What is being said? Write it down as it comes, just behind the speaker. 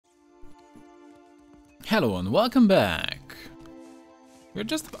Hello and welcome back. We're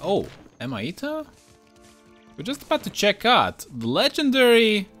just... Oh, Emaita? We're just about to check out the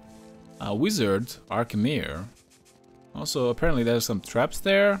legendary wizard, Archimere. Also, apparently there's some traps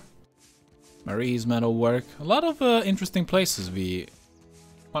there. Marie's metalwork. A lot of interesting places we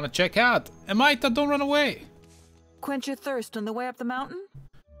want to check out. Emaita, don't run away! Quench your thirst on the way up the mountain?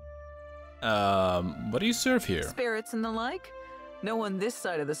 What do you serve here? Spirits and the like? No one this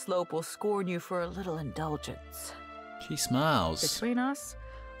side of the slope will scorn you for a little indulgence. She smiles. Between us,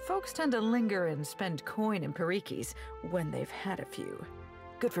 folks tend to linger and spend coin in parikis when they've had a few.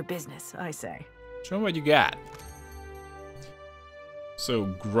 Good for business, I say. Show me what you got. So,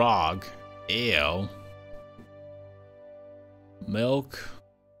 grog, ale, milk,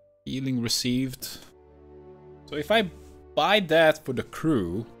 healing received. So if I buy that for the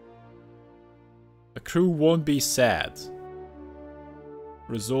crew won't be sad.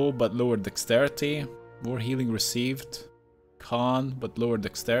 Resolve but lower dexterity. More healing received. Con but lower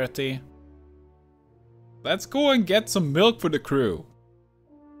dexterity. Let's go and get some milk for the crew.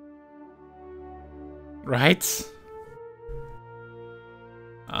 Right?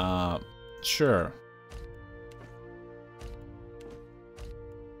 Sure.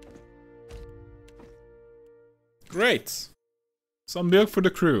 Great. Some milk for the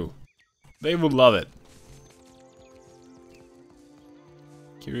crew. They will love it.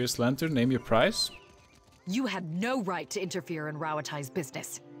 Curious Lantern, name your price. You had no right to interfere in Rawatai's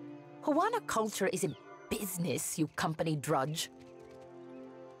business. Hawana culture isn't business, you company drudge.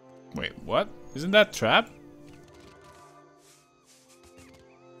 Wait, what? Isn't that trap?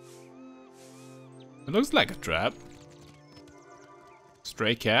 It looks like a trap.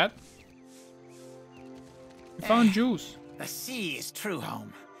 Stray cat. We found juice. The sea is true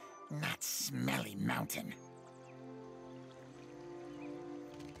home, not smelly mountain.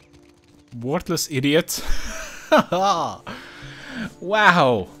 Worthless idiot.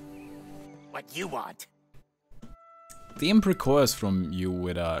 Wow. What you want? The imp recoils from you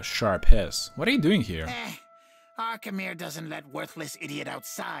with a sharp hiss. What are you doing here? Archimere doesn't let worthless idiot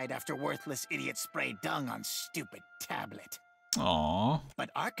outside after worthless idiot sprayed dung on stupid tablet. Aww.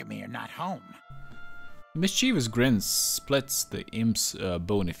 But Archimere not home. Mischievous grin splits the imp's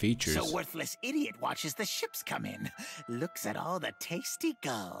bony features. So worthless idiot watches the ships come in, looks at all the tasty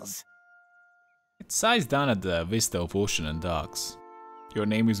gulls. It sighs down at the vista of ocean and docks. Your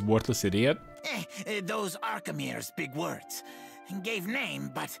name is Worthless Idiot? Those Archimere's big words. Gave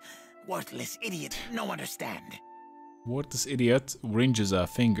name, but worthless idiot no understand. Worthless Idiot wringes a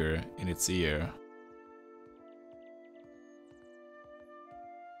finger in its ear.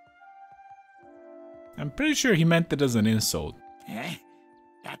 I'm pretty sure he meant it as an insult.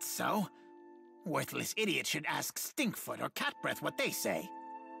 That's so? Worthless idiot should ask Stinkfoot or Catbreath what they say.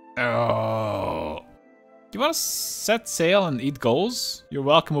 Oh. You wanna set sail and eat gulls? You're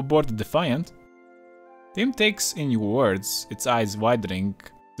welcome aboard the Defiant. Tim takes in your words, its eyes widening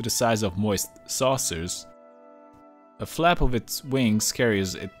to the size of moist saucers. A flap of its wings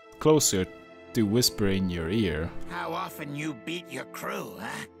carries it closer to whisper in your ear. How often you beat your crew,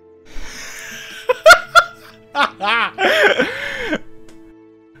 huh?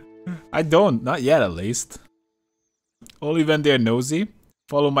 I don't, not yet at least. Only when they're nosy.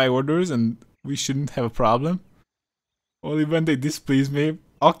 Follow my orders and we shouldn't have a problem. Only when they displease me.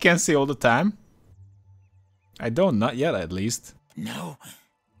 I can't say all the time. I don't, not yet at least. No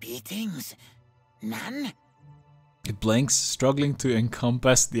beatings? None? It blinks, struggling to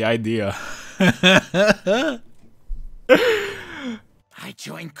encompass the idea. I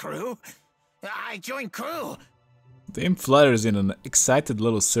join crew? I join crew! The imp flutters in an excited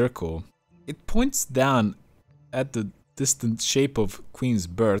little circle. It points down at the distant shape of Queen's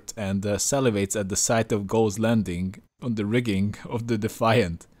Birth and salivates at the sight of Gull's landing on the rigging of the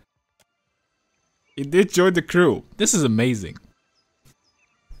Defiant. It did join the crew. This is amazing.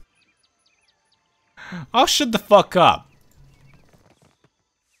 Oh, shut the fuck up.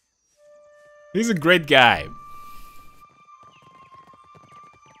 He's a great guy.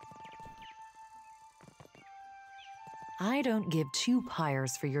 I don't give two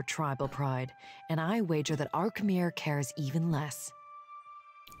pyres for your tribal pride, and I wager that Archimere cares even less.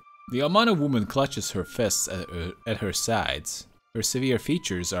 The Amana woman clutches her fists at her sides. Her severe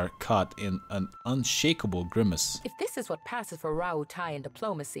features are caught in an unshakable grimace. If this is what passes for Rawutai in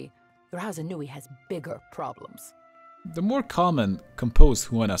diplomacy, Raza Nui has bigger problems. The more calm and composed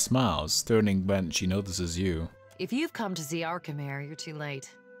Huana smiles, turning when she notices you. If you've come to see Archimere, you're too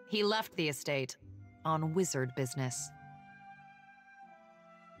late. He left the estate on wizard business.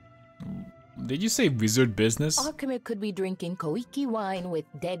 Did you say wizard business? Archimere could be drinking Koiki wine with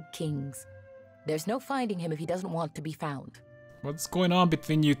dead kings. There's no finding him if he doesn't want to be found. What's going on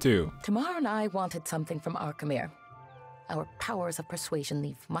between you two? Tamar and I wanted something from Arkemir. Our powers of persuasion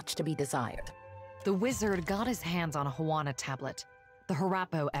leave much to be desired. The wizard got his hands on a Huana tablet, the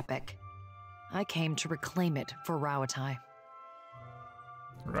Harapo epic. I came to reclaim it for Rauatai.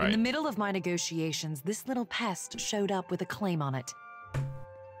 Right. In the middle of my negotiations, this little pest showed up with a claim on it.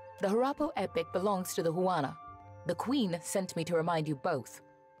 The Harapo epic belongs to the Huana. The Queen sent me to remind you both.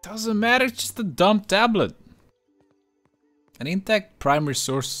 Doesn't matter, it's just a dumb tablet. An intact primary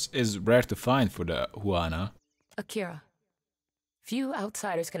source is rare to find for the Huana. Akira, few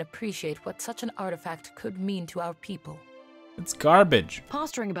outsiders can appreciate what such an artifact could mean to our people. It's garbage.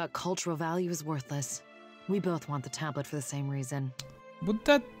 Posturing about cultural value is worthless. We both want the tablet for the same reason. Would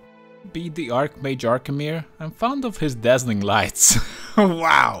that be the Archmage Arkemir? I'm fond of his dazzling lights.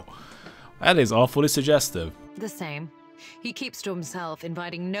 Wow! That is awfully suggestive. The same. He keeps to himself,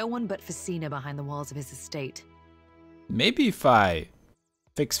 inviting no one but Facina behind the walls of his estate. Maybe if I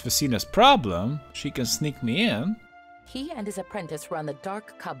fix Facina's problem, she can sneak me in. He and his apprentice run the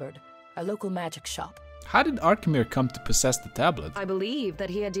Dark Cupboard, a local magic shop. How did Arkemir come to possess the tablet? I believe that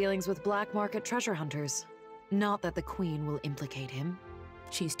he had dealings with black market treasure hunters. Not that the Queen will implicate him.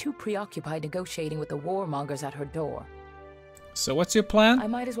 She's too preoccupied negotiating with the warmongers at her door. So what's your plan? I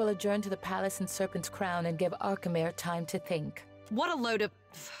might as well adjourn to the palace in Serpent's Crown and give Arkemir time to think. What a load of...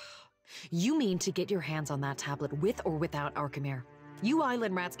 You mean to get your hands on that tablet with or without Arkemir? You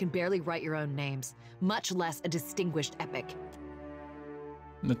island rats can barely write your own names, much less a distinguished epic.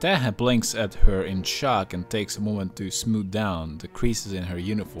 Nataha blinks at her in shock and takes a moment to smooth down the creases in her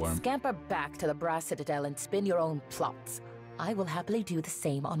uniform. Scamper back to the Brass Citadel and spin your own plots. I will happily do the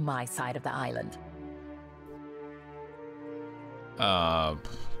same on my side of the island. I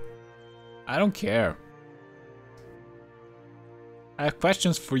don't care. I have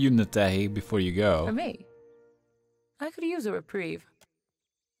questions for you, Natahi, before you go. For me? I could use a reprieve.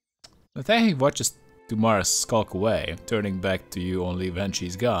 Natahi watches Tumara skulk away, turning back to you only when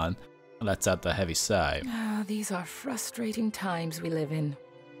she's gone, and lets out a heavy sigh. These are frustrating times we live in.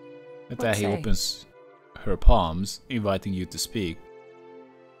 Natahi opens her palms, inviting you to speak.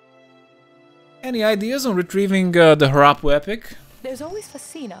 Any ideas on retrieving the Harapu epic? There's always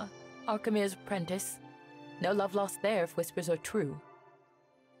Facina, Arkemir's apprentice. No love lost there if whispers are true.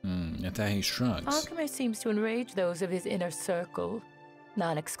 Natahi shrugs. Arkemir seems to enrage those of his inner circle,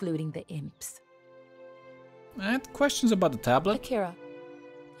 not excluding the imps. I had questions about the tablet. Akira,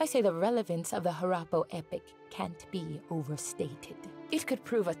 I say the relevance of the Harapo epic can't be overstated. It could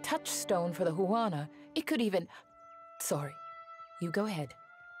prove a touchstone for the Huana. It could even... Sorry. You go ahead.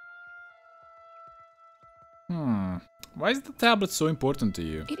 Why is the tablet so important to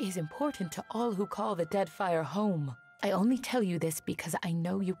you? It is important to all who call the Deadfire home. I only tell you this because I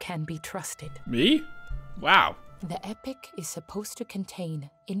know you can be trusted. Me? Wow. The epic is supposed to contain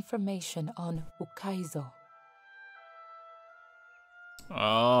information on Ukaizo.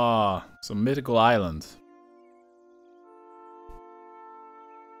 Ah, some mythical island.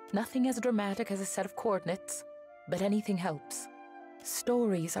 Nothing as dramatic as a set of coordinates, but anything helps.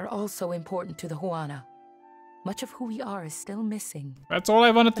 Stories are also important to the Huana. Much of who we are is still missing. That's all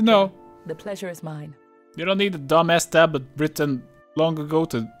I wanted to know. The pleasure is mine. You don't need a dumbass tablet written long ago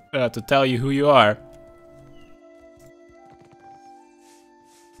to tell you who you are.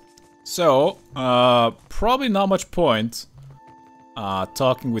 So, probably not much point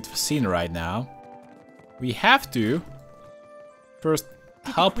talking with Facina right now. We have to first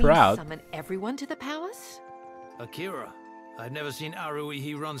help her out. Summon everyone to the palace? Akira, I've never seen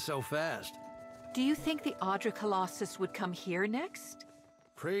Aruihi run so fast. Do you think the Audra Colossus would come here next?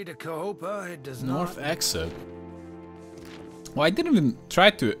 Pray to Kahopa, it does North not. exit. Well, I didn't even try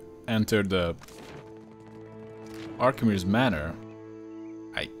to enter the Arkemir's manor.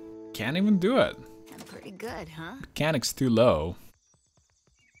 I can't even do it. Pretty good, huh? Mechanics too low.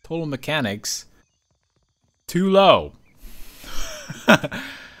 Total mechanics too low.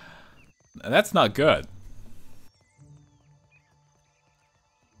 That's not good.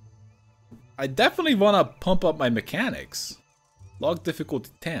 I definitely want to pump up my mechanics. Log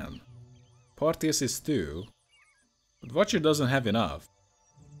difficulty 10. Party assist 2. But Watcher doesn't have enough.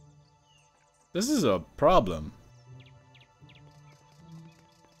 This is a problem.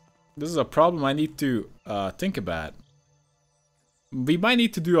 This is a problem I need to think about. We might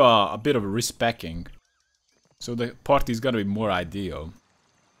need to do a bit of a respecking. So the party is gonna be more ideal.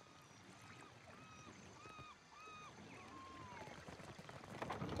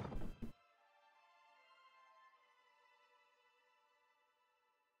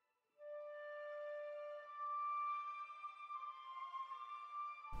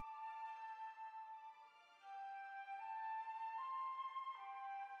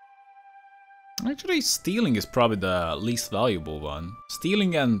 Actually, stealing is probably the least valuable one.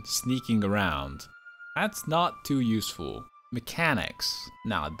 Stealing and sneaking around. That's not too useful. Mechanics.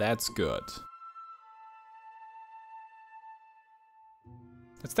 Now that's good.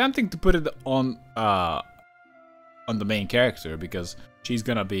 It's tempting to put it on the main character because she's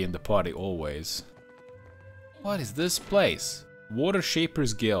gonna be in the party always. What is this place? Water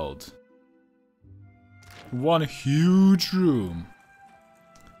Shapers Guild. One huge room.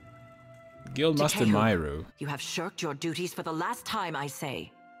 Guildmaster Myru. You have shirked your duties for the last time, I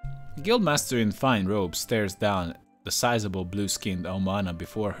say. The Guildmaster in fine robes stares down the sizable blue-skinned Almana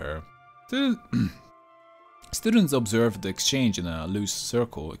before her. Students observe the exchange in a loose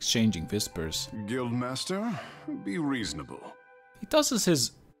circle, exchanging whispers. Guildmaster, be reasonable. He tosses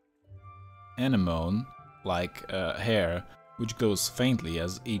his anemone, like hair, which glows faintly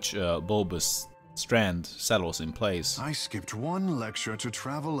as each bulbous strand settles in place. I skipped one lecture to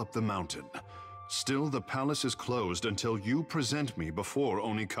travel up the mountain. Still, the palace is closed until you present me before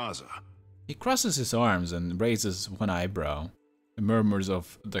Onikaza. He crosses his arms and raises one eyebrow. The murmurs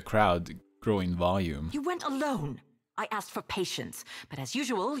of the crowd grow in volume. You went alone. I asked for patience, but as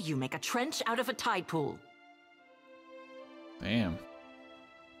usual, you make a trench out of a tide pool. Damn.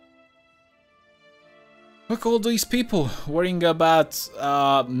 Look, all these people worrying about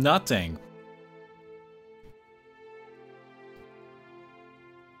nothing.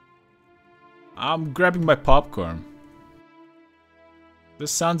 I'm grabbing my popcorn.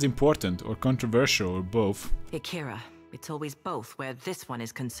 This sounds important or controversial or both. Akira, it's always both where this one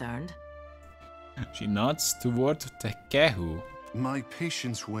is concerned. She nods toward Takehu. My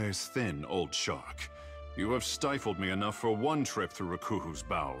patience wears thin, old shark. You have stifled me enough for one trip through Rakuhu's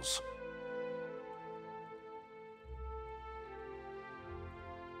bowels.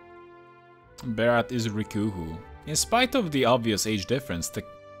 Berat is Rikuhu. In spite of the obvious age difference,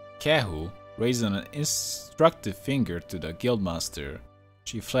 Takehu raises an instructive finger to the guildmaster.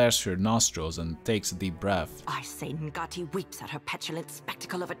 She flares her nostrils and takes a deep breath. I say Ngati weeps at her petulant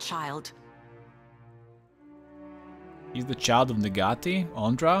spectacle of a child. He's the child of Nagati,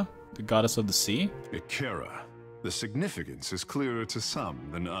 Ondra, the goddess of the sea? Akira, the significance is clearer to some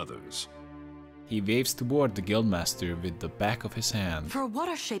than others. He waves toward the guildmaster with the back of his hand. For a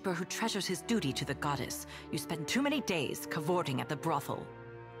water shaper who treasures his duty to the goddess, you spend too many days cavorting at the brothel.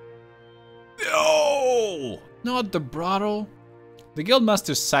 No! Not the brothel. The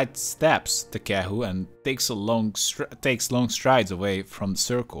guildmaster sidesteps Takehu and takes long strides away from the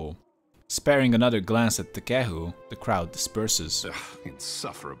circle. Sparing another glance at Takehu, the crowd disperses. Ugh,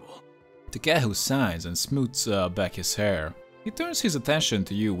 insufferable. Takehu sighs and smooths back his hair. He turns his attention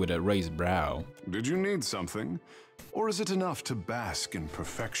to you with a raised brow. Did you need something? Or is it enough to bask in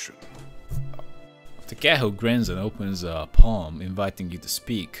perfection? Takehu grins and opens a palm, inviting you to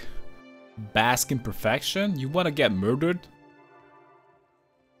speak. Bask in perfection? You wanna get murdered?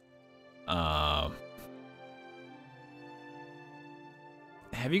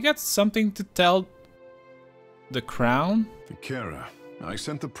 Have you got something to tell the crown? Akira, I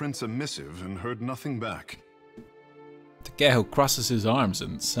sent the prince a missive and heard nothing back. Takehu crosses his arms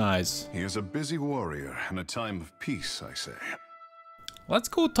and sighs. He is a busy warrior in a time of peace, I say. Let's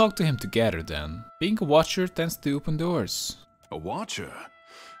go talk to him together then. Being a watcher tends to open doors. A watcher?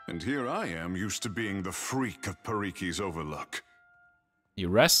 And here I am, used to being the freak of Pariki's overlook. He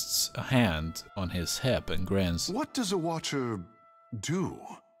rests a hand on his hip and grins. What does a watcher do?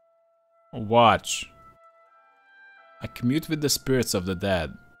 Watch. I commute with the spirits of the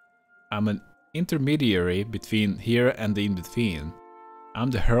dead. I'm an intermediary between here and the in-between.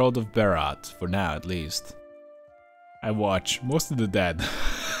 I'm the herald of Berat, for now at least. I watch most of the dead.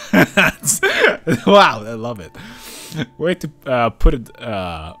 Wow, I love it. Way to put it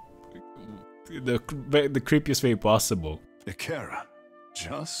the creepiest way possible. Akira,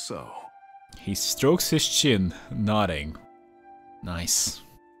 just so. He strokes his chin, nodding. Nice.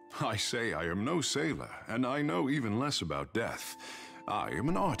 I say I am no sailor, and I know even less about death. I am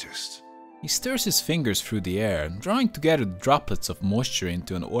an artist. He stirs his fingers through the air, drawing together droplets of moisture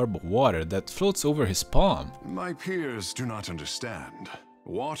into an orb of water that floats over his palm. My peers do not understand.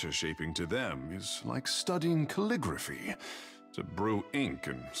 Water shaping to them is like studying calligraphy, to brew ink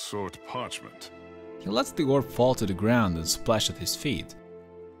and sort parchment. He lets the orb fall to the ground and splash at his feet.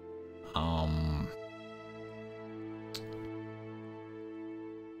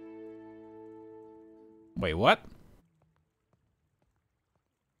 Wait, what?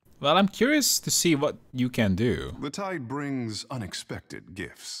 Well, I'm curious to see what you can do. The tide brings unexpected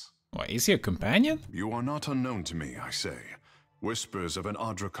gifts. Wait, is he a companion? You are not unknown to me, I say. Whispers of an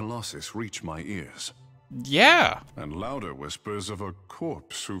Ardra Colossus reach my ears. Yeah, And louder whispers of a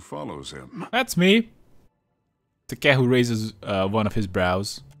corpse who follows him. that's me. Takehu raises one of his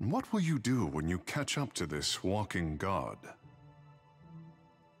brows. What will you do when you catch up to this walking god?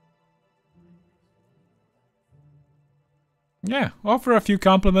 Yeah, offer a few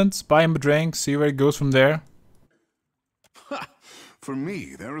compliments, buy him a drink, see where it goes from there. For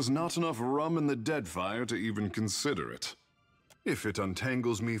me, there is not enough rum in the Deadfire to even consider it. If it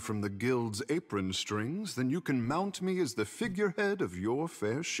untangles me from the guild's apron strings, then you can mount me as the figurehead of your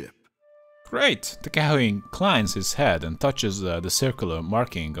fair ship. Great! Takehu inclines his head and touches the circular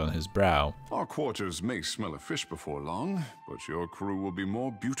marking on his brow. Our quarters may smell of fish before long, but your crew will be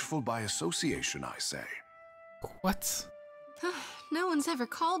more beautiful by association, I say. What? No one's ever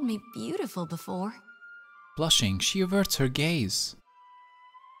called me beautiful before. Blushing, she averts her gaze.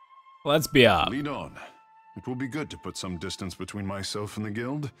 Let's be up. Lead on. It will be good to put some distance between myself and the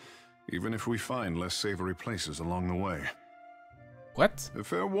guild, even if we find less savory places along the way. What? A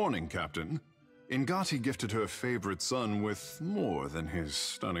fair warning, Captain. Ingati gifted her favorite son with more than his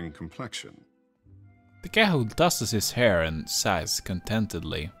stunning complexion. Takehu dusts his hair and sighs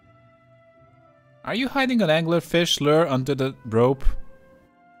contentedly. Are you hiding an anglerfish lure under the rope?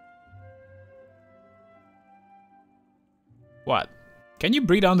 What? Can you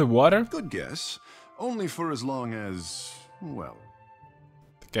breathe underwater? Good guess. Only for as long as, well...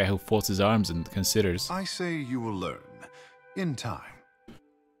 Takehu folds his arms and considers. I say you will learn. In time.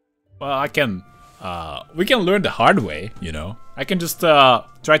 Well, I can... we can learn the hard way, you know. I can just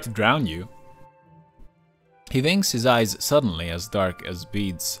try to drown you. He winks, his eyes suddenly as dark as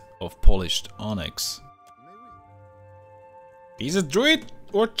beads of polished onyx. He's a druid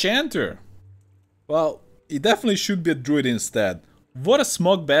or chanter? Well, he definitely should be a druid instead. What a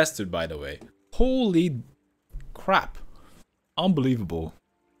smug bastard, by the way. Holy crap. Unbelievable.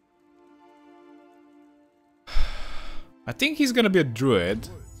 I think he's gonna be a druid.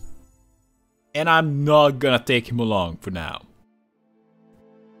 And I'm not gonna take him along for now.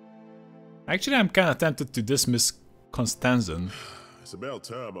 Actually, I'm kinda tempted to dismiss Constanzen. It's about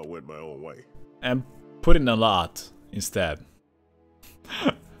time I went my own way. And put in a lot instead.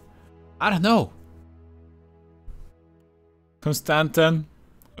 I don't know. Constantin,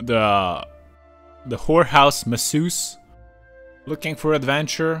 the whorehouse masseuse, looking for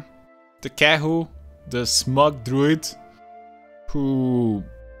adventure. Takehu, the smug druid, who...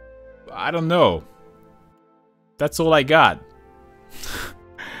 I don't know. That's all I got.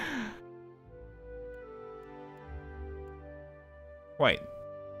 Wait.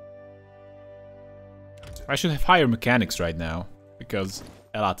 I should have higher mechanics right now, because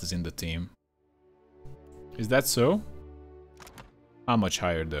Elat is in the team. Is that so? How much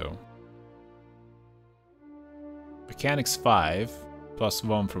higher though? Mechanics 5, plus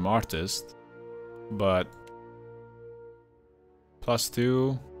 1 from artist, but plus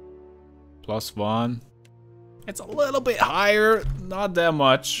 2, plus 1. It's a little bit higher, not that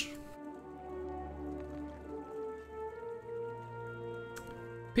much.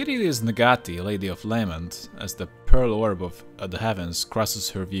 Pity is Nagati, Lady of Lament, as the pearl orb of the heavens crosses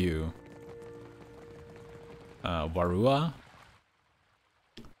her view. Warua?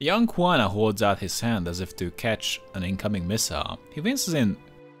 Young Kuana holds out his hand as if to catch an incoming missile. He winces in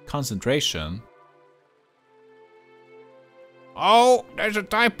concentration. Oh, there's a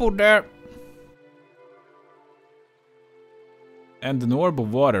typo there! And an orb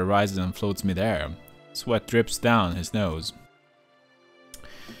of water rises and floats midair. Sweat drips down his nose.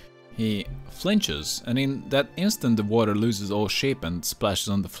 He flinches, and in that instant the water loses all shape and splashes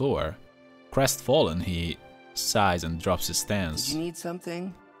on the floor. Crestfallen, he sighs and drops his stance. Did you need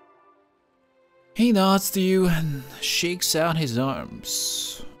something? He nods to you and shakes out his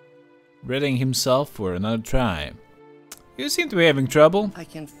arms, readying himself for another try. You seem to be having trouble. I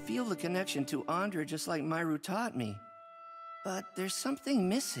can feel the connection to Andra just like Myru taught me. But there's something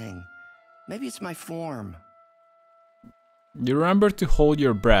missing. Maybe it's my form. You remember to hold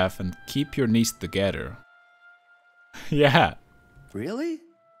your breath and keep your knees together. Yeah. Really?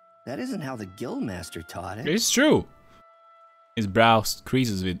 That isn't how the Guildmaster taught it. It's true. His brow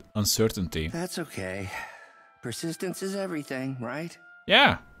creases with uncertainty. That's okay. Persistence is everything, right?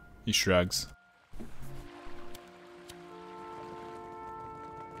 Yeah, he shrugs.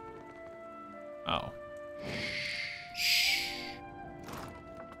 Oh. Shh.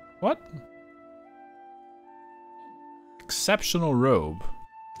 What? Exceptional robe.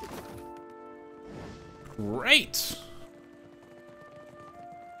 Great!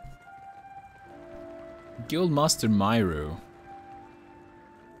 Guildmaster Myru.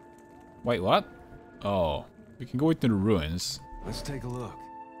 Wait, what? Oh, we can go into the ruins. Let's take a look.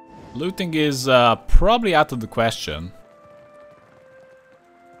 Looting is probably out of the question.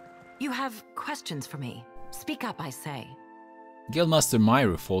 You have questions for me. Speak up, I say. Guildmaster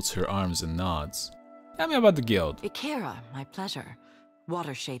Myru folds her arms and nods. Tell me about the guild. Ikira, my pleasure.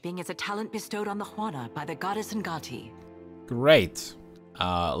 Water shaping is a talent bestowed on the Huana by the goddess Ngati. Great.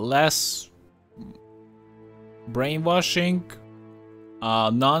 Less brainwashing,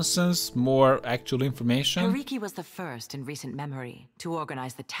 nonsense, more actual information. Pariki was the first in recent memory to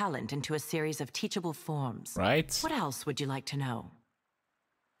organize the talent into a series of teachable forms. Right. What else would you like to know?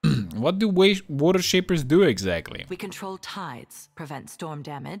 What do water shapers do exactly? We control tides, prevent storm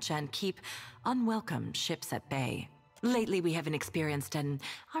damage, and keep unwelcome ships at bay. Lately, we have experienced an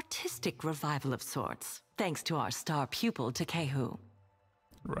artistic revival of sorts, thanks to our star pupil, Takehu.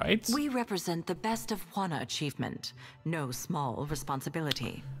 Right. We represent the best of Huana achievement, no small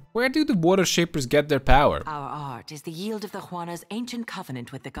responsibility. Where do the water shapers get their power? Our art is the yield of the Huana's ancient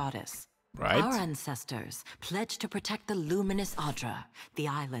covenant with the goddess. Right. Our ancestors pledged to protect the luminous Adra, the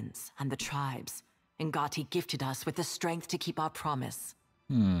islands, and the tribes. Ngati gifted us with the strength to keep our promise.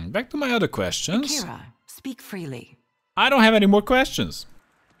 Back to my other questions. Akira, speak freely. I don't have any more questions.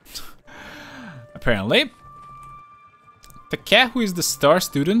 Apparently. Takehu is the star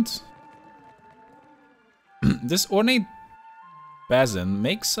student. This ornate basin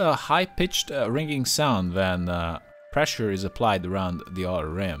makes a high-pitched ringing sound when pressure is applied around the outer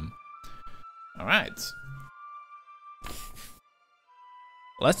rim. Alright.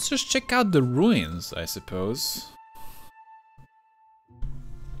 Let's just check out the ruins, I suppose.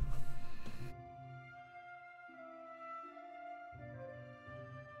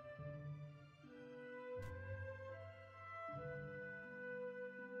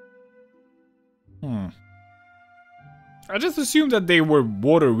 I just assumed that they were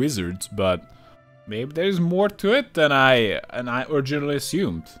water wizards, but maybe there's more to it than I originally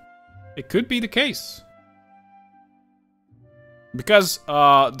assumed. It could be the case. Because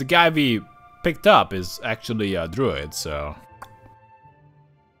the guy we picked up is actually a druid, so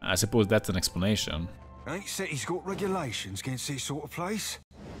I suppose that's an explanation. Ain't city's got regulations against this sort of place?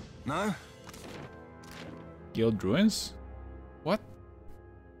 No? Guild ruins? What?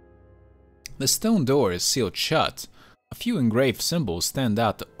 The stone door is sealed shut. A few engraved symbols stand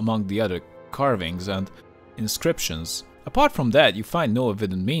out among the other carvings and inscriptions. Apart from that, you find no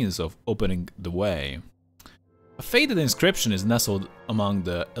evident means of opening the way. A faded inscription is nestled among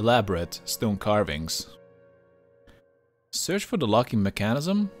the elaborate stone carvings. Search for the locking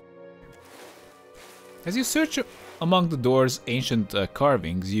mechanism? As you search among the door's ancient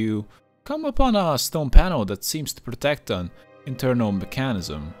carvings, you come upon a stone panel that seems to protect an internal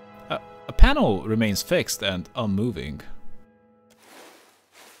mechanism. A panel remains fixed and unmoving.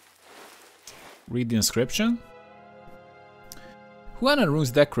 Read the inscription. Huana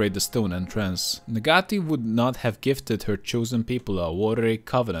runes decorate the stone entrance. Ngati would not have gifted her chosen people a watery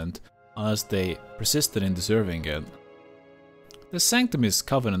covenant unless they persisted in deserving it. The sanctum is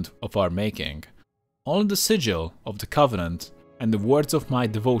covenant of our making. Only the sigil of the covenant and the words of my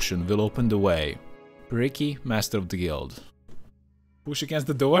devotion will open the way. Pariki, Master of the Guild. Push against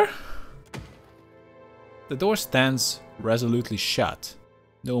the door? The door stands resolutely shut.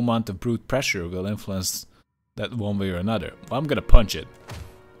 No amount of brute pressure will influence that one way or another. I'm gonna punch it.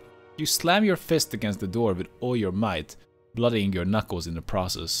 You slam your fist against the door with all your might, bloodying your knuckles in the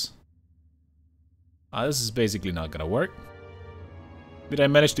process. This is basically not gonna work. Did I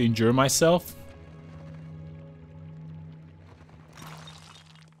manage to injure myself?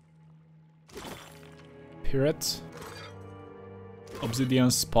 Pirate.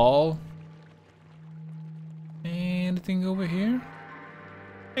 Obsidian Spall. Anything over here?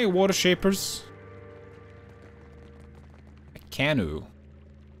 Hey, water shapers. A canoe.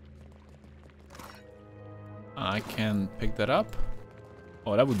 I can pick that up.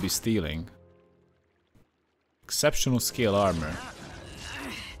 Oh, that would be stealing. Exceptional scale armor.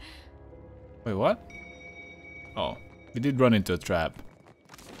 Wait, what? Oh, we did run into a trap.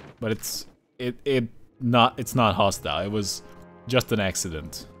 But it's not hostile. It was just an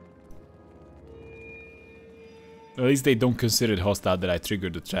accident. At least they don't consider it hostile that I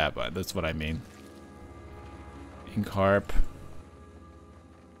triggered the trap. That's what I mean. Ink harp.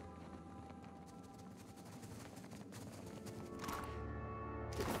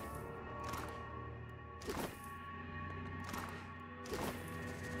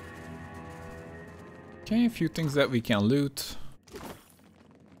 Okay, a few things that we can loot.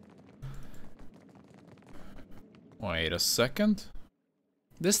 Wait a second.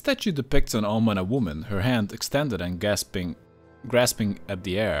 This statue depicts an almana woman, her hand extended and grasping at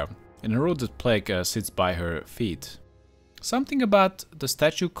the air. An eroded plague sits by her feet. Something about the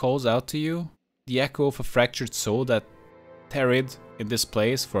statue calls out to you, the echo of a fractured soul that tarried in this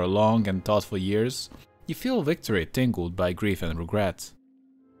place for long and thoughtful years. You feel victory tingled by grief and regret.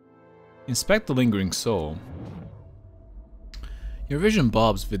 Inspect the lingering soul. Your vision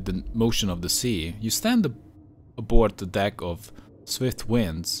bobs with the motion of the sea. You stand aboard the deck of Swift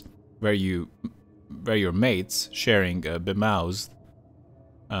Winds, where your mates, sharing a bemoused,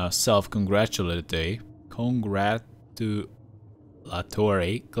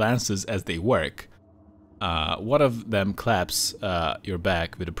 self-congratulatory glances as they work. One of them claps your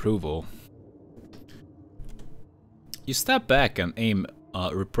back with approval. You step back and aim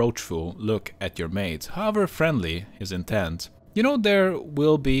a reproachful look at your mate, however friendly his intent. You know there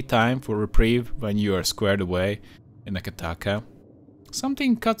will be time for reprieve when you are squared away in a kataka.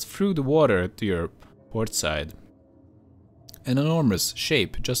 Something cuts through the water to your port side. An enormous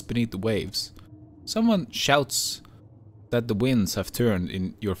shape just beneath the waves. Someone shouts that the winds have turned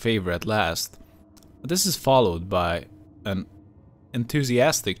in your favor at last. This is followed by an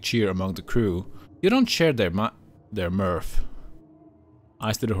enthusiastic cheer among the crew. You don't share their mirth.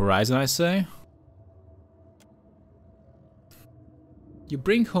 Eyes to the horizon, I say. You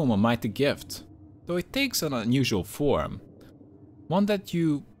bring home a mighty gift, though it takes an unusual form. One that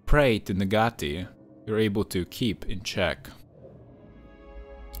you pray to Nagati you're able to keep in check.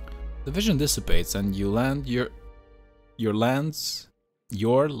 The vision dissipates and you land your legs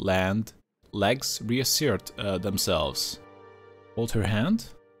reassert themselves. Hold her hand.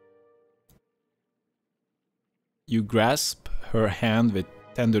 You grasp her hand with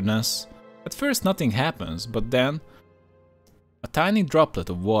tenderness. At first nothing happens, but then a tiny droplet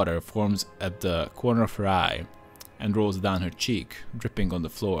of water forms at the corner of her eye and rolls down her cheek, dripping on the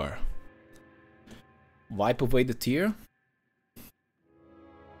floor. Wipe away the tear.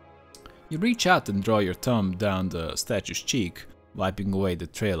 You reach out and draw your thumb down the statue's cheek, wiping away the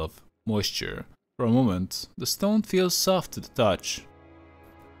trail of moisture. For a moment, the stone feels soft to the touch.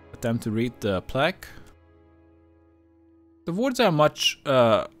 Attempt to read the plaque. The words are much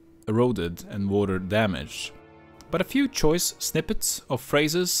eroded and water damaged, but a few choice snippets of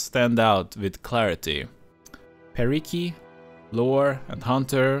phrases stand out with clarity. Periki, Lore, and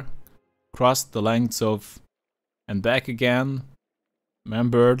Hunter crossed the lengths of and back again.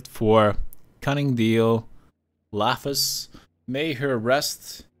 Membered for cunning deal. Laphus, may her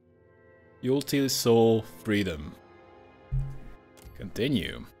rest. Yulti soul freedom.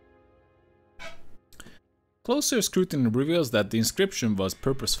 Continue. Closer scrutiny reveals that the inscription was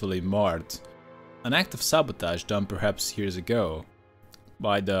purposefully marred. An act of sabotage done perhaps years ago.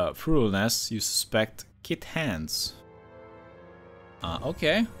 By the frugalness you suspect Kit hands.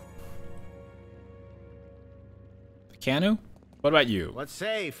 Okay. Canu? What about you? What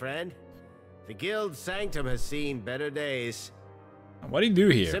say, friend? The guild's sanctum has seen better days. What do you do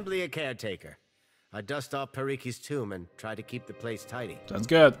here? Simply a caretaker. I dust off Pariki's tomb and try to keep the place tidy. Sounds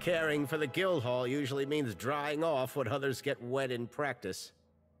good. Caring for the guild hall usually means drying off what others get wet in practice.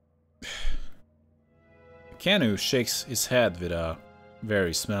 Canu shakes his head with a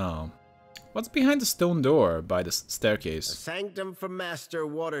weary smile. What's behind the stone door by the staircase? A sanctum for master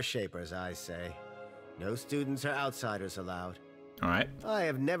water shapers, I say. No students or outsiders allowed. Alright. I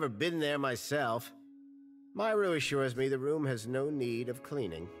have never been there myself. Myru assures me the room has no need of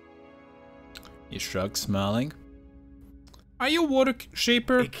cleaning. He shrugs, smiling. Are you a water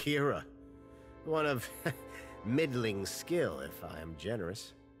shaper? Akira. One of middling skill, if I am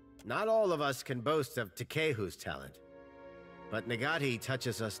generous. Not all of us can boast of Takehu's talent. But Nagati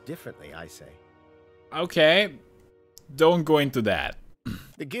touches us differently, I say. Okay. Don't go into that.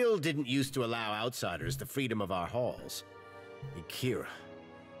 The guild didn't used to allow outsiders the freedom of our halls. Akira.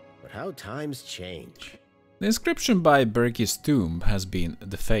 But how times change. The inscription by Berkey's tomb has been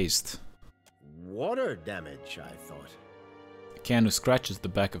defaced. Water damage, I thought. Canu scratches the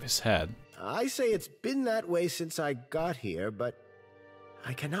back of his head. I say it's been that way since I got here, but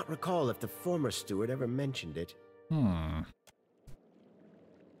I cannot recall if the former steward ever mentioned it.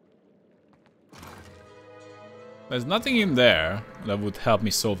 There's nothing in there that would help me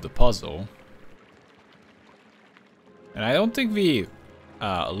solve the puzzle. And I don't think we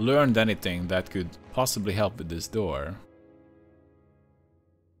learned anything that could possibly help with this door.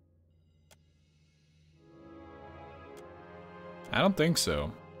 I don't think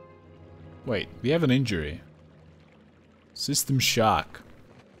so. Wait, we have an injury. System shock.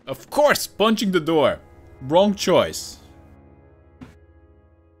 Of course, punching the door. Wrong choice.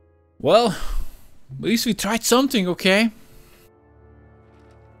 Well, at least we tried something, okay?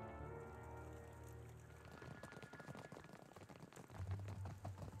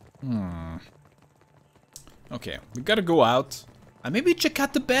 Okay, we gotta go out and maybe check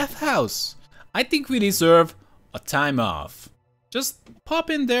out the bathhouse. I think we deserve a time off. Just pop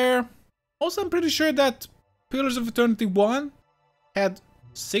in there. Also, I'm pretty sure that Pillars of Eternity 1 had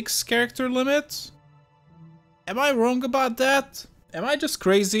 6 character limits. Am I wrong about that? Am I just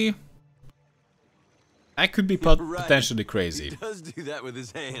crazy? I could be potentially crazy. He does do that with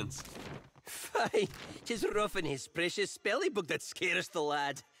his hands. Fine, 'tis roughing his precious spelly book that scares the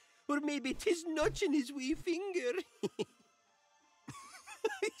lad. Or maybe 'tis notching his wee finger.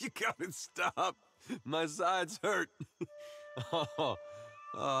 You gotta stop. My sides hurt. Oh,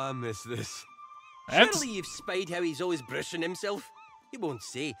 I miss this. Surely you've spied how he's always brushing himself. He won't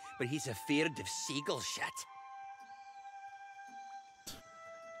say, but he's afeard of seagull shit.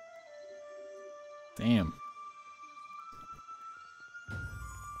 Damn.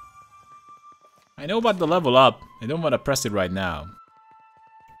 I know about the level up. I don't want to press it right now.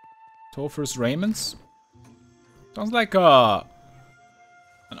 Topher's Raiments? Sounds like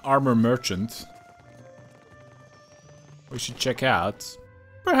an armor merchant. We should check out.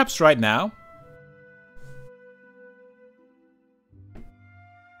 Perhaps right now.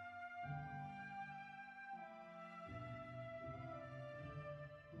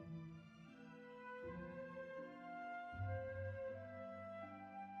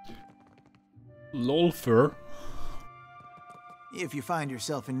 Lolfer. If you find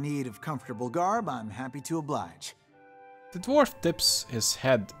yourself in need of comfortable garb, I'm happy to oblige. The dwarf tips his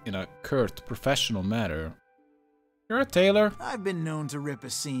head in a curt, professional manner. You're a tailor? I've been known to rip a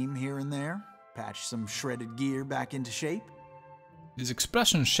seam here and there, patch some shredded gear back into shape. His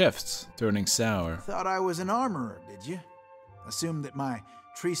expression shifts, turning sour. Thought I was an armorer, did you? Assumed that my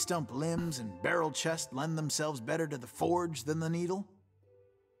tree stump limbs and barrel chest lend themselves better to the forge than the needle?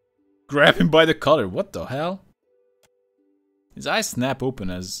 Grab him by the collar, what the hell? His eyes snap open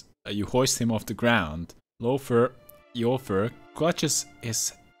as you hoist him off the ground. Yolfer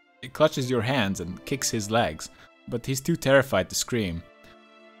clutches your hands and kicks his legs, but he's too terrified to scream.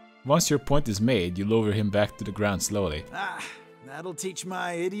 Once your point is made, you lower him back to the ground slowly. Ah, that'll teach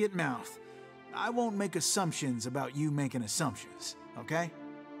my idiot mouth. I won't make assumptions about you making assumptions, okay?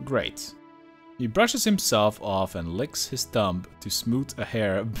 Great. He brushes himself off and licks his thumb to smooth a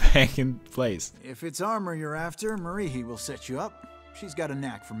hair back in place. If it's armor you're after, Marihi will set you up. She's got a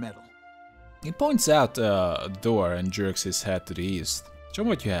knack for metal. He points out a door and jerks his head to the east. Show me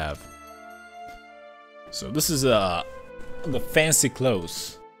what you have. So this is the fancy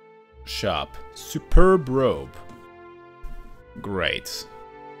clothes shop. Superb robe. Great.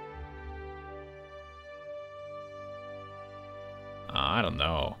 I don't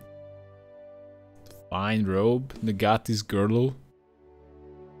know. Fine robe, Nagati's girdle.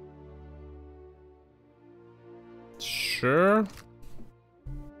 Sure.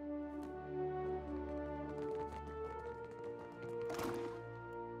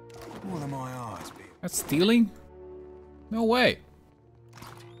 What am my eyes be? That's stealing? No way.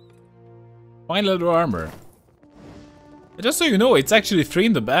 Fine leather armor. Just so you know, it's actually 3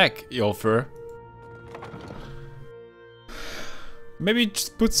 in the back, Yolfer. Maybe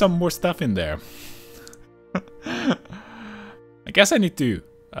just put some more stuff in there. I guess I need to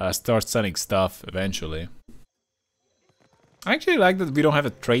start selling stuff eventually. I actually like that we don't have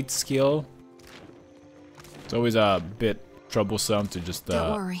a trade skill. It's always a bit troublesome to just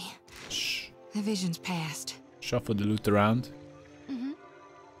don't worry. The vision's past. Shuffle the loot around.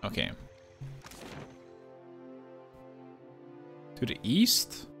 Okay. To the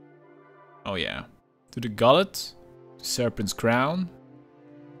east? Oh yeah. To the gullet. To Serpent's crown.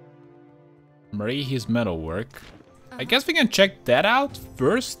 Marihi's metalwork. I guess we can check that out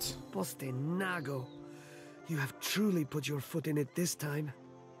first. Postenago. You have truly put your foot in it this time.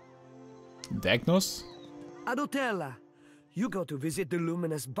 Dagnos? Adotella, you go to visit the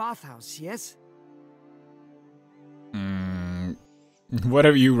luminous bathhouse, yes?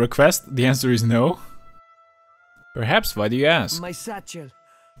 Whatever you request, the answer is no. Perhaps, why do you ask? My satchel.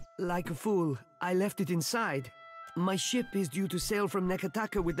 Like a fool, I left it inside. My ship is due to sail from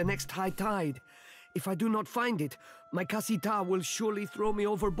Nekataka with the next high tide. If I do not find it, my Kasita will surely throw me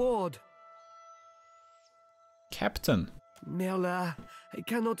overboard. Captain. Merla, I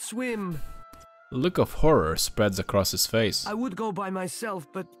cannot swim. A look of horror spreads across his face. I would go by myself,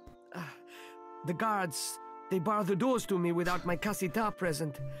 but the guards, they bar the doors to me without my Kasita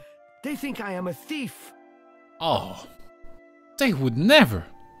present. They think I am a thief. Oh, they would never.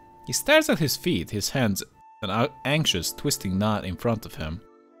 He stares at his feet, his hands an anxious, twisting knot in front of him.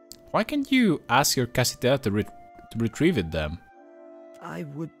 Why can't you ask your Kasita to retrieve it then? I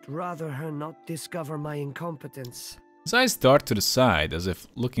would rather her not discover my incompetence. His eyes dart to the side as if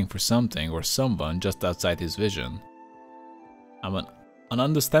looking for something or someone just outside his vision. An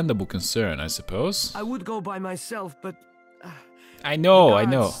understandable concern, I suppose. I would go by myself, but... I know, the I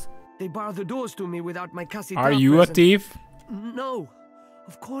know. guards, they bar the doors to me without my casita Are you present. a thief? No,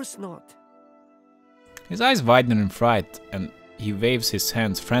 of course not. His eyes widen in fright, and he waves his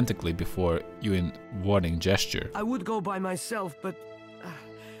hands frantically before you in warning gesture. I would go by myself, but...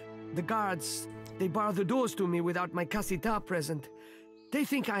 the guards, they bar the doors to me without my casita present. They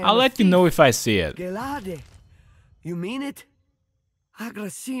think I am I'll let you know if I see it. Gelade. You mean it?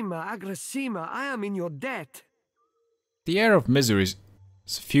 Agrasima, I am in your debt. The air of misery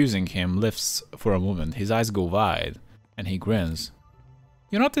suffusing him lifts for a moment. His eyes go wide, and he grins.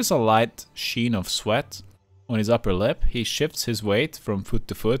 You notice a light sheen of sweat on his upper lip. He shifts his weight from foot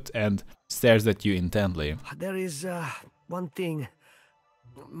to foot and stares at you intently. There is, one thing.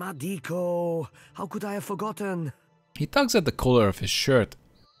 Madiko, how could I have forgotten? He tugs at the collar of his shirt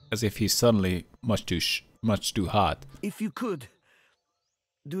as if he's suddenly much too hot. If you could,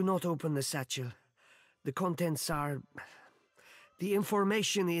 do not open the satchel. The contents are... the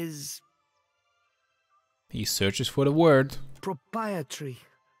information is... He searches for the word. Proprietary.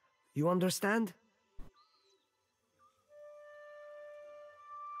 You understand?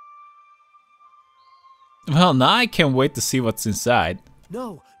 Well, now I can't wait to see what's inside.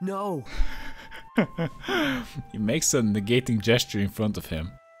 No, no. He makes a negating gesture in front of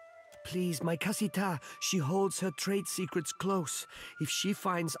him. Please, my casita, she holds her trade secrets close. If she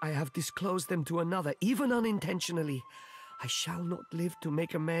finds I have disclosed them to another, even unintentionally, I shall not live to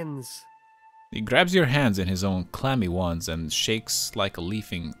make amends. He grabs your hands in his own clammy ones and shakes like a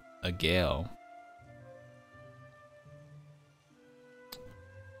leafing a gale.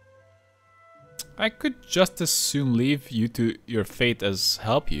 I could just as soon leave you to your fate as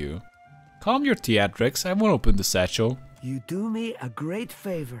help you. Calm your theatrics, I won't open the satchel. You do me a great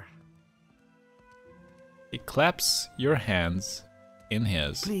favor. He claps your hands in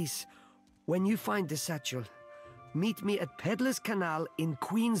his. Please, when you find the satchel, meet me at Peddler's Canal in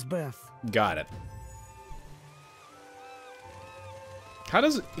Queensberth. Got it. How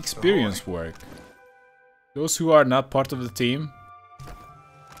does experience work? Those who are not part of the team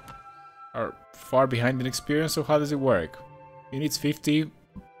are far behind in experience, so how does it work? He needs 50,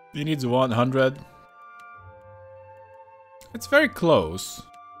 he needs 100. It's very close.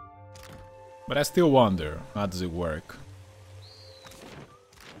 But I still wonder, how does it work?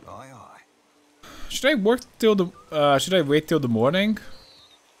 Aye, aye. Should I work till the should I wait till the morning?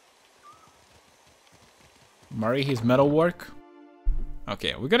 Marihi's metalwork?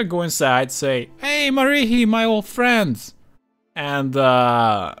 Okay, we gotta go inside, say, "Hey Marihi, my old friends!" And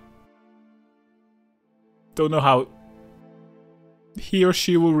don't know how he or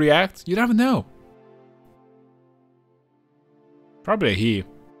she will react. You never know. Probably a he.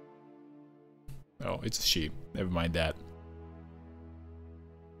 Oh, it's a she. Never mind that.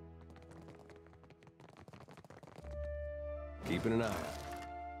 Keeping an eye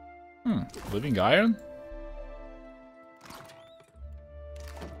out. Living iron?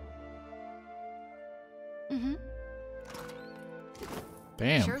 Mm-hmm.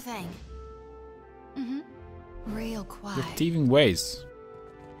 Damn. Sure thing. Mm-hmm. Real quiet. Your thieving ways.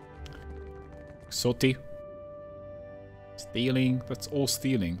 Soti. Stealing, that's all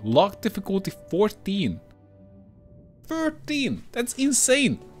stealing. Lock difficulty 14. 13! That's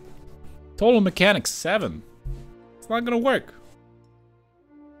insane! Total mechanics 7. It's not gonna work.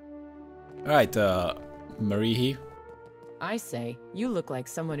 Alright, Marihi. I say, you look like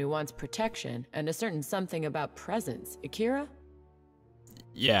someone who wants protection and a certain something about presence. Akira?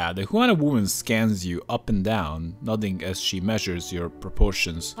 Yeah, the Huana woman scans you up and down, nodding as she measures your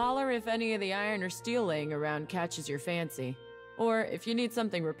proportions. Holler if any of the iron or steel laying around catches your fancy. Or if you need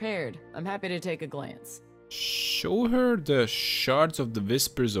something repaired, I'm happy to take a glance. Show her the shards of the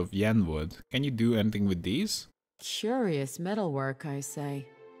Whispers of Yenwood. Can you do anything with these? Curious metalwork, I say.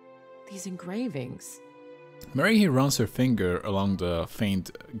 These engravings. Marihi runs her finger along the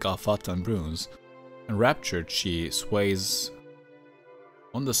faint Galfatan runes. Enraptured, she sways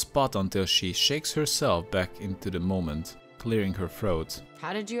on the spot until she shakes herself back into the moment, clearing her throat.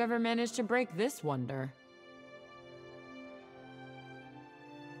 How did you ever manage to break this wonder?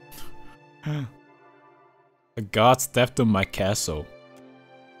 A god stepped on my castle.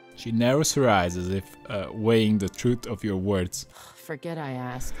 She narrows her eyes as if weighing the truth of your words. Forget I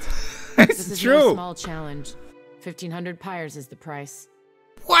asked. It's this is true. no small challenge. 1,500 pyres is the price.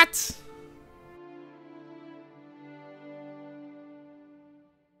 What?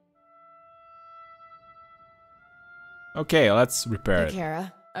 Okay, let's repair it.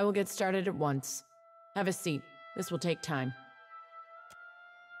 Kara, I will get started at once. Have a seat. This will take time.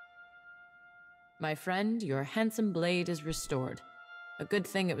 My friend, your handsome blade is restored. A good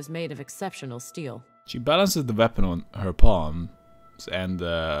thing it was made of exceptional steel. She balances the weapon on her palm and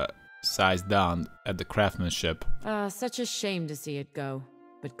sighs down at the craftsmanship. Such a shame to see it go,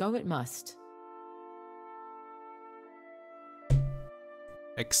 but go it must.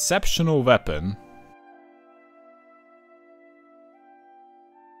 Exceptional weapon.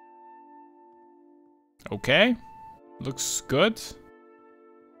 Okay, looks good.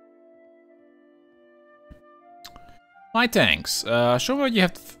 My thanks. Show me what you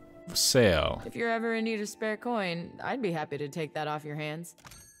have for sale. If you're ever in need of spare coin, I'd be happy to take that off your hands.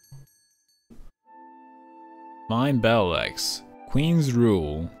 Fine bell legs. Queen's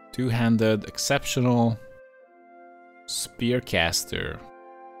Rule. Two-handed, exceptional spearcaster.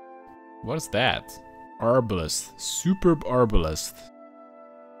 What is that? Arbalist. Superb arbalist.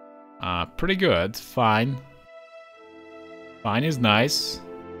 Pretty good. Fine. Fine is nice.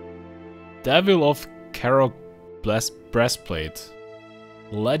 Devil of Carol breastplate.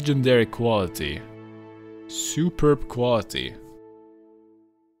 Legendary quality. Superb quality.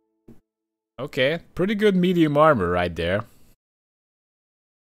 Okay, pretty good medium armor right there.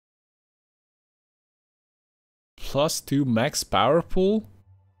 +2 max power pool.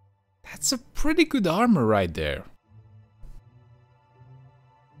 That's a pretty good armor right there.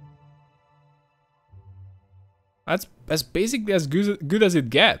 That's basically as good as it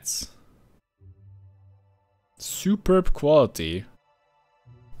gets. Superb quality.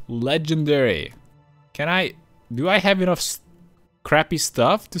 Legendary. Do I have enough crappy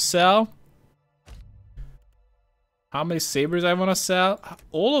stuff to sell? How many sabers I want to sell?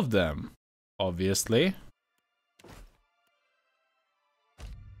 All of them, obviously.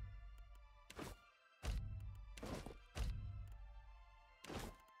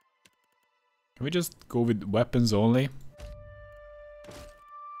 Can we just go with weapons only?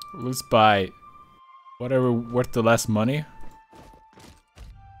 Let's buy whatever worth the less money.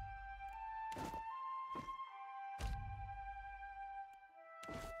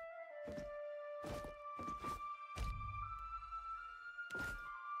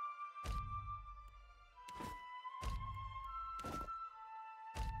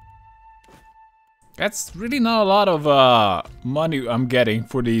 That's really not a lot of money I'm getting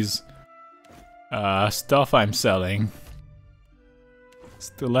for these stuff I'm selling.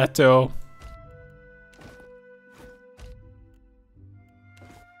 Stiletto.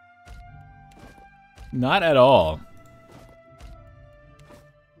 Not at all.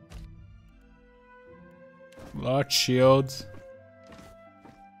 Large shield.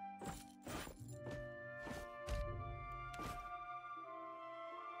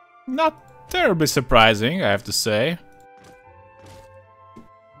 Not terribly surprising, I have to say.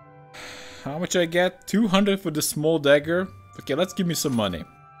 How much I get? 200 for the small dagger? Okay, let's give me some money.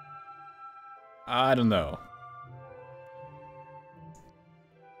 I don't know.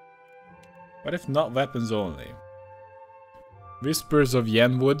 What if not weapons only? Whispers of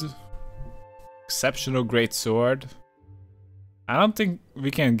Yenwood. Exceptional great sword. I don't think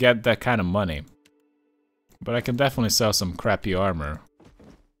we can get that kind of money. But I can definitely sell some crappy armor.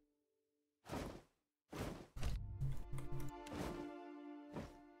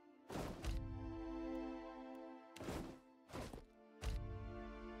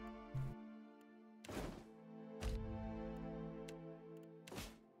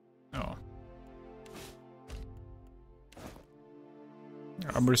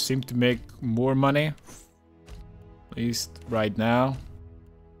 Armor seem to make more money, at least right now.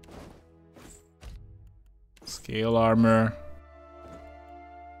 Scale armor.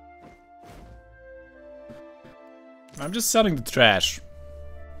 I'm just selling the trash.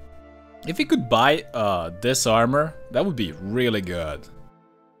 If we could buy this armor, that would be really good.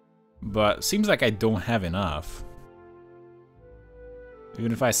 But seems like I don't have enough.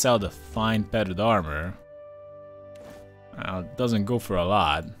 Even if I sell the fine padded armor. It doesn't go for a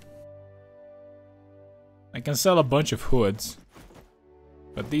lot. I can sell a bunch of hoods,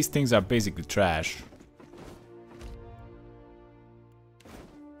 but these things are basically trash.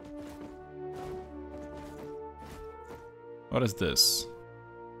 What is this?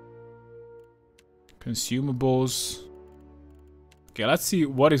 Consumables. Okay, let's see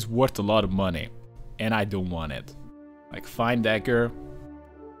what is worth a lot of money, and I don't want it. Like fine dagger.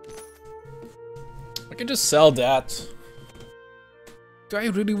 I can just sell that. Do I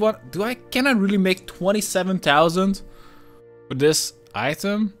really want... Can I really make 27,000 for this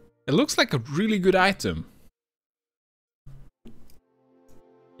item? It looks like a really good item.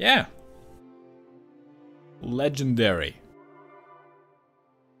 Yeah. Legendary.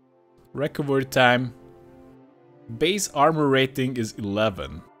 Recovery time Base armor rating is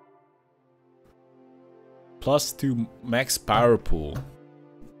 11. +2 max power pool.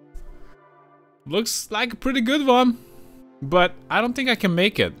 Looks like a pretty good one, but I don't think I can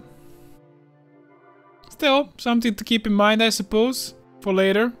make it. Still, something to keep in mind, I suppose, for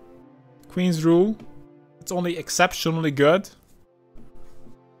later. Queen's Rule. It's only exceptionally good.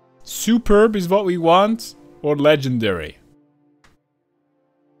 Superb is what we want, or legendary.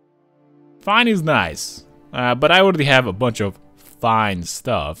 Fine is nice, but I already have a bunch of fine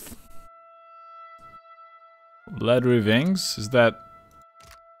stuff. Leathery wings, is that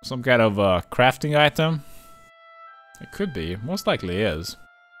some kind of crafting item? It could be, most likely is.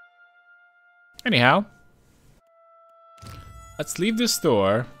 Anyhow, let's leave this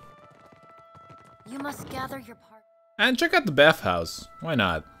store. You must gather your part. And check out the bathhouse, why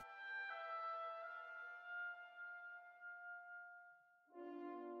not?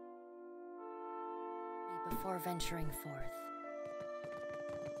 Before venturing forth.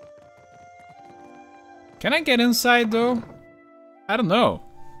 Can I get inside though? I don't know.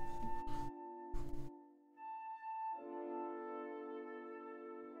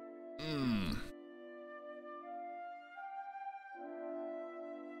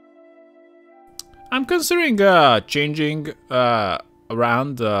 I'm considering changing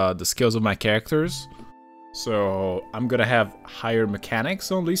around the skills of my characters. So I'm gonna have higher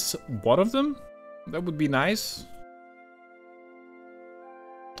mechanics on at least one of them. That would be nice.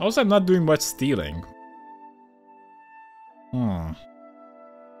 Also, I'm not doing much stealing.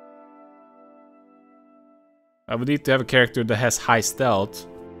 I would need to have a character that has high stealth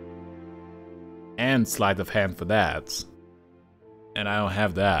and sleight of hand for that. And I don't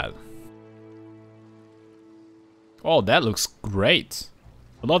have that. Oh, that looks great.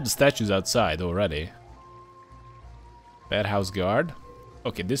 I love the statues outside already. Badhouse Guard.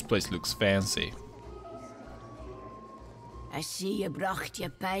 Okay, this place looks fancy. I see you brought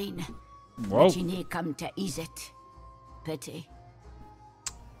your pain. Whoa. But you need come to ease it. Pity.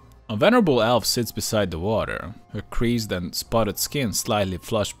 A venerable elf sits beside the water, her creased and spotted skin slightly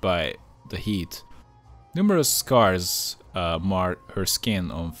flushed by the heat. Numerous scars mar her skin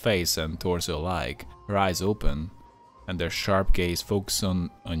on face and torso alike, her eyes open, and their sharp gaze focus on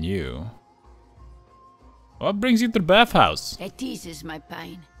you. What brings you to the bathhouse? It eases my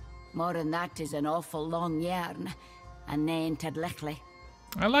pain. More than that is an awful long yarn, and nae to lickly.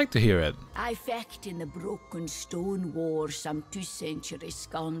 I like to hear it. I fecht in the broken stone war some 2 centuries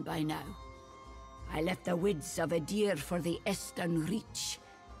gone by now. I left the woods of a deer for the eastern reach.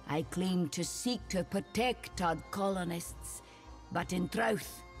 I claimed to seek to protect our colonists, but in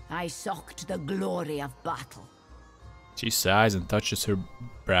truth, I sought the glory of battle. She sighs and touches her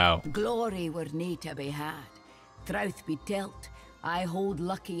brow. Glory were nae to be had. Truth be telt, I hold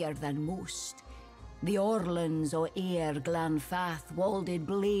luckier than most. The Orlands o' Ayr Glanfath wielded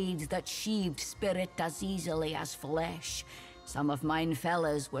blades that sheathed spirit as easily as flesh. Some of mine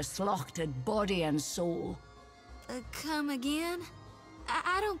fellas were slaughtered body and soul. Come again?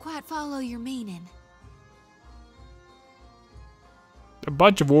 I don't quite follow your meaning. A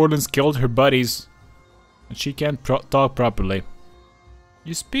bunch of Orlands killed her buddies, and she can't talk properly.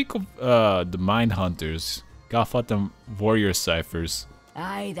 You speak of the Mind Hunters, Gafat warrior ciphers.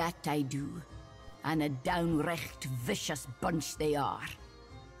 Aye, that I do. And a downright vicious bunch they are.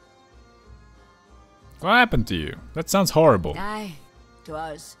 What happened to you? That sounds horrible. Aye,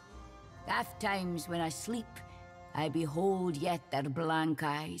 'twas. Oft times when I sleep, I behold yet their blank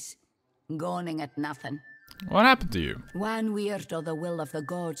eyes, goning at nothing. What happened to you? One weird o' the will of the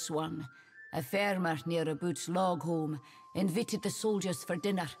gods one, a farmer near a Boots log home, invited the soldiers for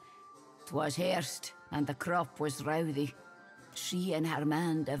dinner. 'Twas hairst, and the crop was rowdy. She and her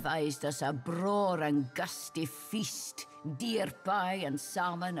man devised us a braw and gusty feast. Deer pie and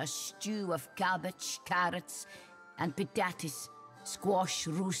salmon, a stew of cabbage, carrots, and potatoes, squash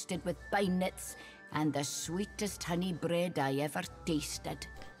roasted with pine nuts, and the sweetest honey bread I ever tasted.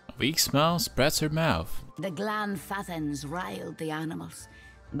 A weak smile spreads her mouth. The Glanfathans riled the animals.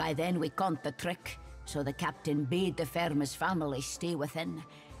 By then we caught the trick, so the captain bade the farmer's family stay within.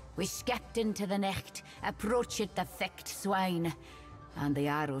 We skipped into the nicht, approached the thick swine, and the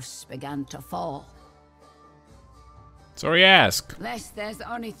arrows began to fall. Sorry, ask. Unless there's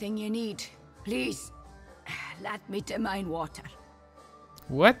anything you need, please, let me to mine water.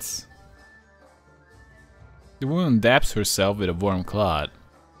 What? The woman dabs herself with a warm cloth.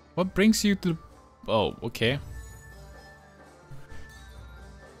 What brings you to... Oh, okay.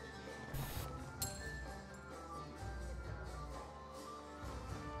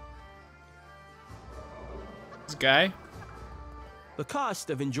 This guy? The cost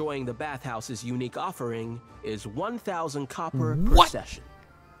of enjoying the bathhouse's unique offering is 1,000 copper per What? session.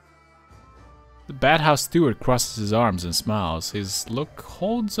 The bathhouse steward crosses his arms and smiles. His look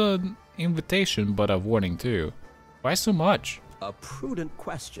holds an invitation but a warning too. Why so much? A prudent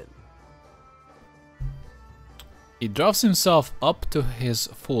question. He draws himself up to his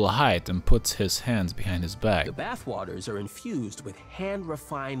full height and puts his hands behind his back. The bathwaters are infused with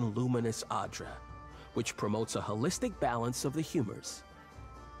hand-refined luminous adra, which promotes a holistic balance of the humors.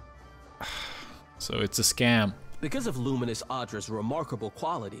 So it's a scam. Because of luminous adra's remarkable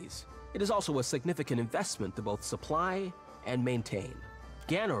qualities, it is also a significant investment to both supply and maintain.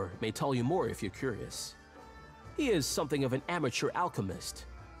 Ganor may tell you more if you're curious. He is something of an amateur alchemist,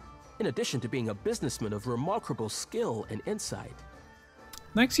 in addition to being a businessman of remarkable skill and insight.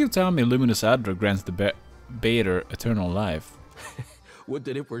 Next you tell me Luminous Adra grants the Bader eternal life. Would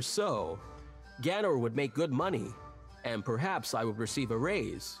that it were so. Ganor would make good money, and perhaps I would receive a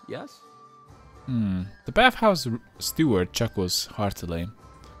raise, yes? The bathhouse steward chuckles heartily.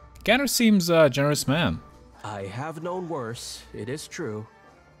 Ganor seems a generous man. I have known worse, it is true.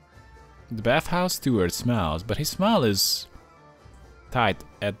 The bathhouse steward smiles, but his smile is tight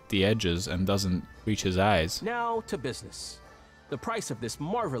at the edges and doesn't reach his eyes. Now to business. The price of this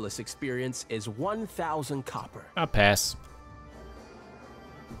marvelous experience is 1,000 copper. I'll pass.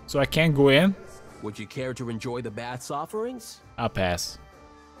 So I can't go in? Would you care to enjoy the bath's offerings? I'll pass.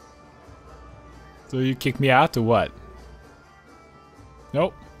 So you kick me out or what?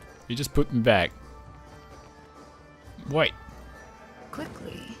 Nope. You just put me back. Wait.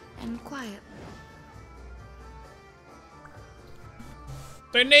 Quickly and quietly.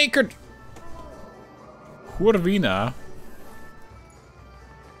 They're naked! Hurvina.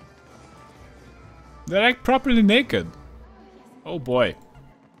 They're like properly naked. Oh boy.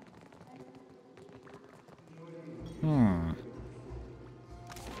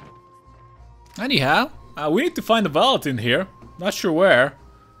 Anyhow, we need to find a vault in here. Not sure where.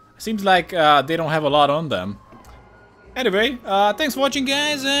 Seems like they don't have a lot on them. Anyway, thanks for watching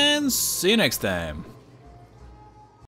guys and see you next time.